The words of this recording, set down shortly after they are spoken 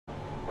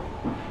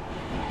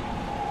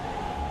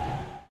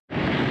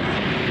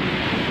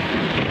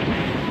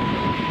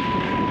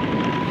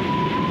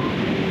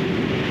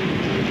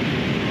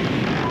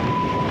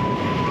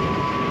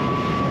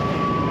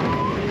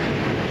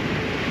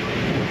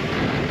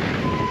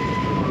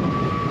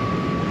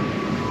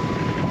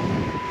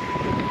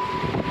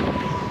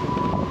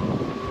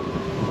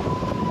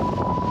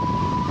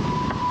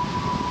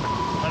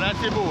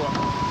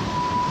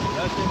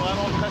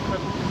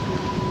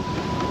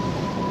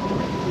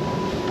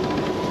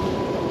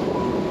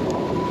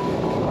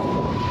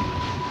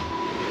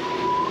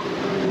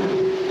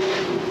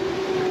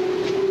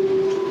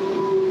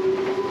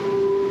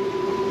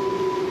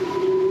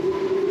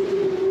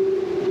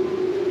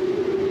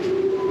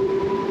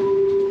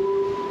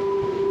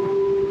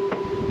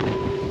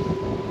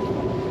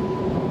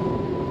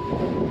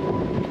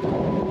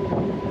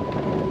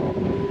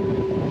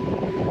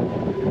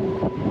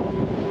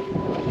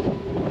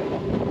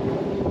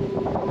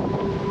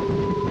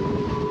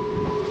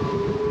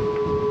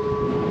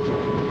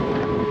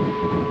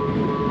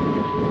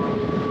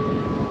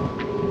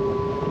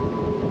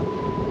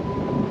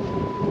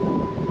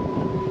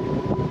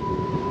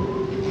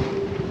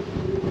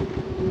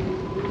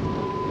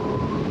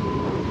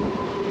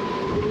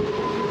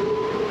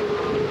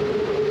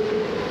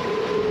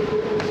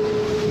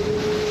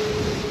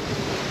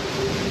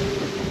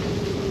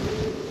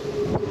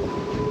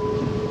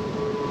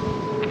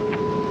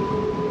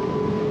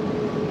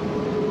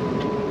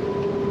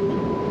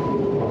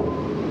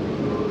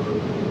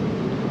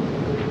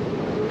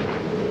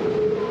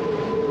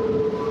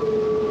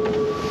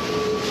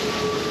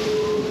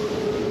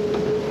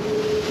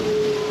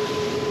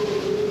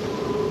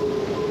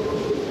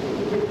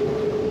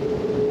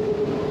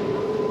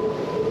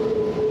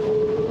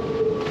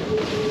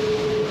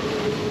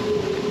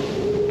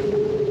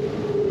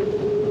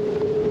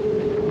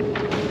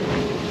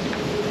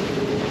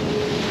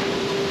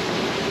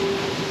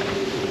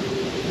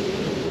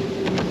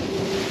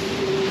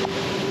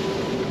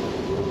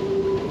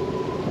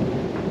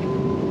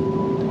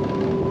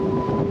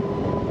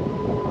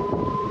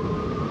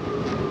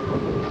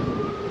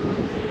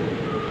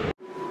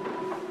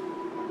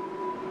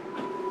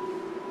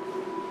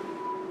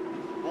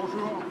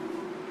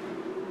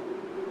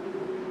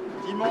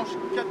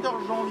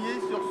14 janvier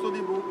sur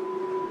SODEBO,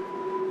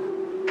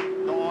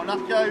 dans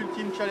l'Arca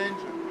Ultime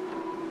Challenge.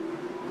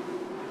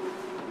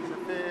 Ça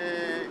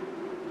fait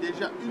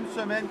déjà une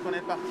semaine qu'on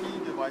est parti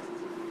de Brest.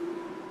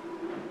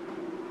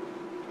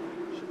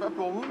 Je sais pas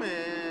pour vous,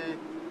 mais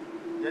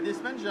il y a des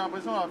semaines j'ai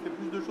l'impression d'avoir fait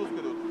plus de choses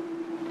que d'autres.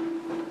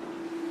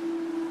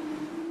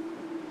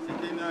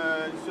 C'était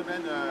une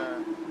semaine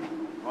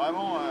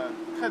vraiment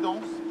très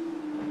dense.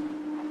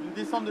 Une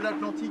descente de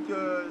l'Atlantique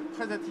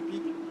très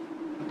atypique.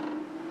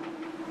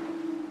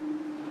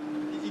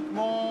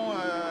 Physiquement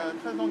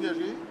très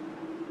engagé.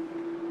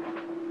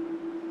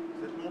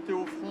 Cette montée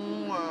au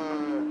front,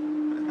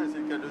 c'est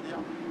le cas de le dire.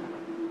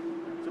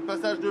 Ce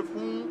passage de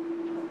front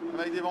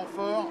avec des vents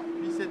forts,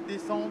 puis cette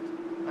descente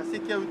assez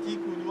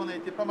chaotique où nous on a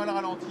été pas mal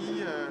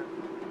ralenti.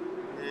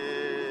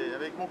 Et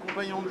avec mon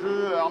compagnon de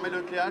jeu, Armel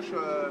de Cléache,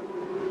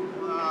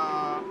 on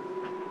a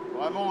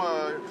vraiment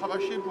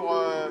cravaché pour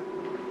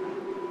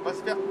pas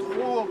se faire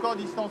trop encore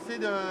distancer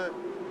de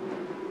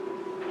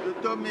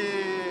Tom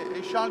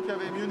et Charles qui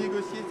avaient mieux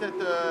négocié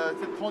cette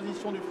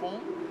transition du front.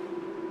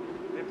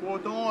 Mais pour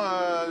autant,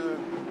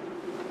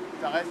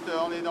 ça reste,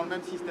 on est dans le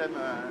même système.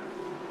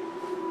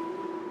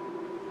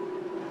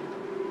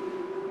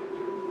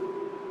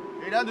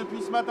 Et là,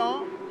 depuis ce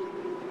matin,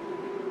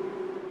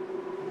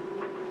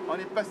 on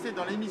est passé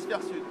dans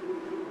l'hémisphère sud.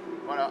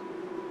 Voilà.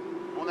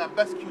 On a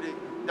basculé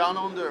down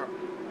under.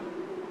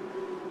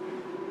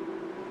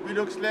 Will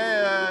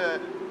Oxley,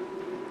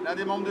 l'un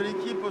des membres de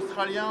l'équipe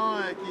australien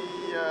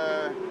qui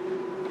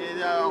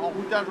est en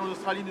routage en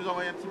Australie, nous a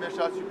envoyé un petit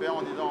message super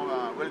en disant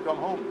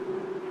welcome home,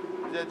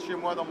 vous êtes chez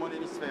moi dans mon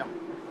hémisphère.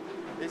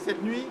 Et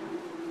cette nuit,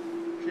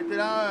 j'étais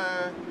là,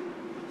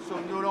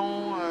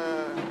 somnolent,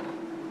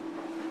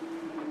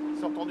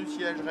 sortant du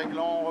siège,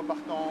 réglant,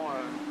 repartant,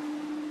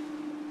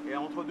 et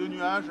entre deux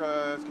nuages,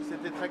 parce que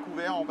c'était très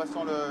couvert en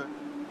passant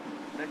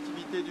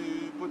l'activité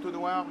du poteau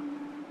noir.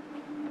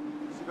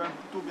 C'est quand même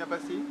plutôt bien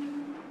passé.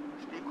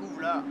 Je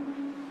découvre là,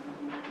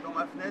 dans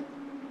ma fenêtre,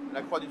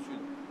 la Croix du Sud.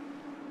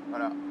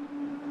 Voilà.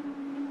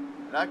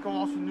 Là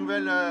commence une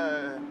nouvelle,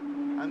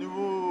 une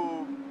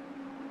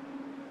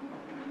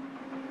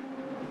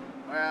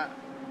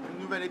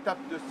nouvelle étape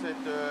de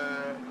cette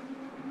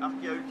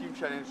Arca Ultime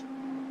Challenge.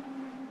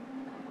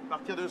 À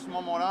partir de ce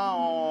moment-là,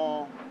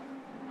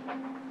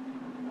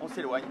 on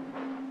s'éloigne,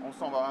 on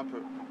s'en va un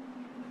peu.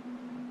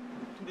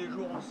 Tous les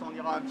jours, on s'en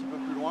ira un petit peu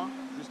plus loin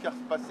jusqu'à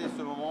passer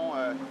ce moment,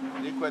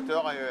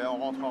 l'équateur, et on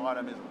rentrera à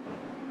la maison.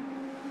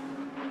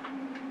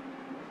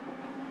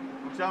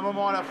 Donc c'est un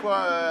moment à la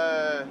fois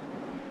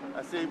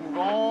assez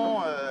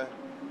émouvant.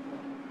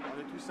 On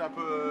est tous un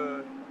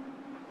peu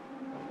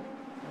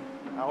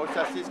à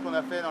ressasser ce qu'on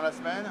a fait dans la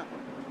semaine.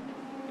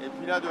 Et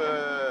puis là,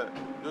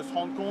 de se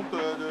rendre compte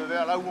de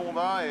vers là où on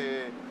va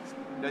et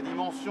la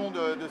dimension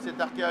de cet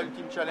Arca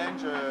Ultime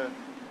Challenge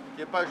qui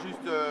n'est pas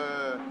juste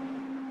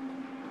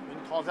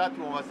une transat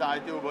où on va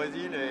s'arrêter au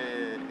Brésil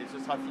et ce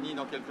sera fini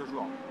dans quelques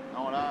jours.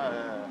 Non, là,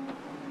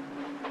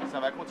 ça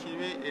va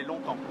continuer et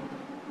longtemps.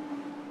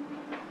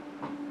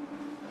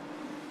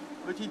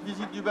 Petite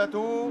visite du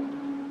bateau,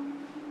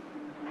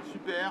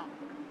 super,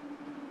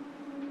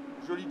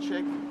 joli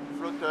check,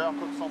 flotteur,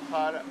 coque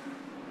centrale.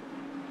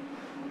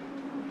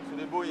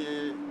 SODEBO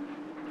est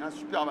un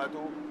super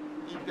bateau,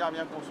 hyper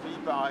bien construit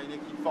par une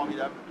équipe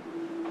formidable.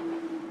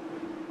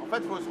 En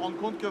fait, il faut se rendre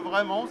compte que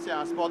vraiment, c'est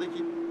un sport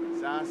d'équipe.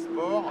 C'est un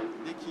sport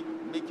d'équipe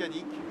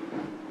mécanique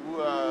où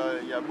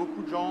il y a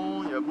beaucoup de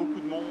gens, il y a beaucoup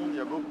de monde, il y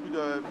a beaucoup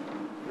de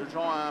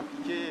gens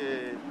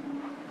impliqués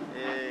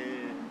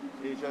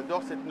et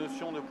j'adore cette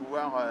notion de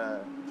pouvoir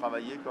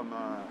travailler comme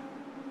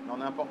dans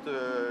n'importe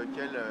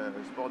quel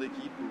sport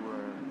d'équipe où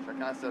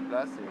chacun a sa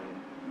place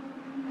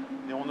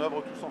et on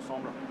œuvre tous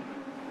ensemble.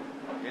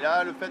 Et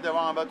là, le fait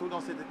d'avoir un bateau dans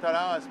cet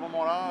état-là, à ce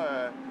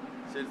moment-là,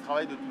 c'est le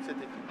travail de toute cette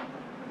équipe.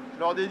 Je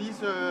leur dédie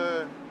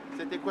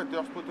cet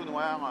équateur, ce poteau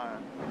noir,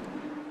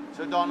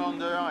 ce down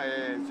under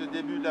et ce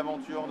début de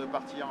l'aventure de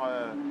partir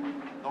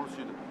dans le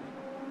sud.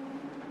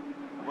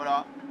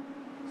 Voilà,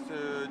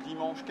 ce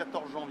dimanche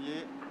 14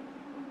 janvier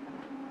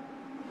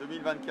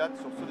 2024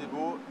 sur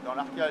SODEBO dans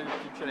l'Arca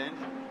Ultime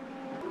Challenge.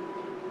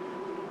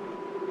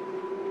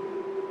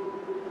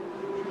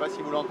 Je ne sais pas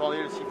si vous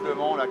l'entendez, le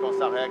sifflement là quand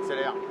ça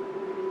réaccélère.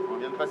 On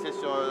vient de passer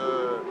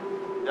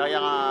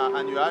derrière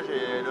un nuage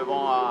et le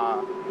vent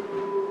a...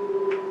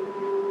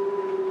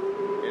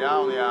 Et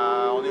là on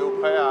est au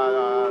près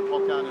à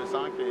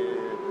 31,5 et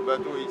le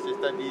bateau il s'est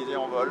stabilisé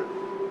en vol.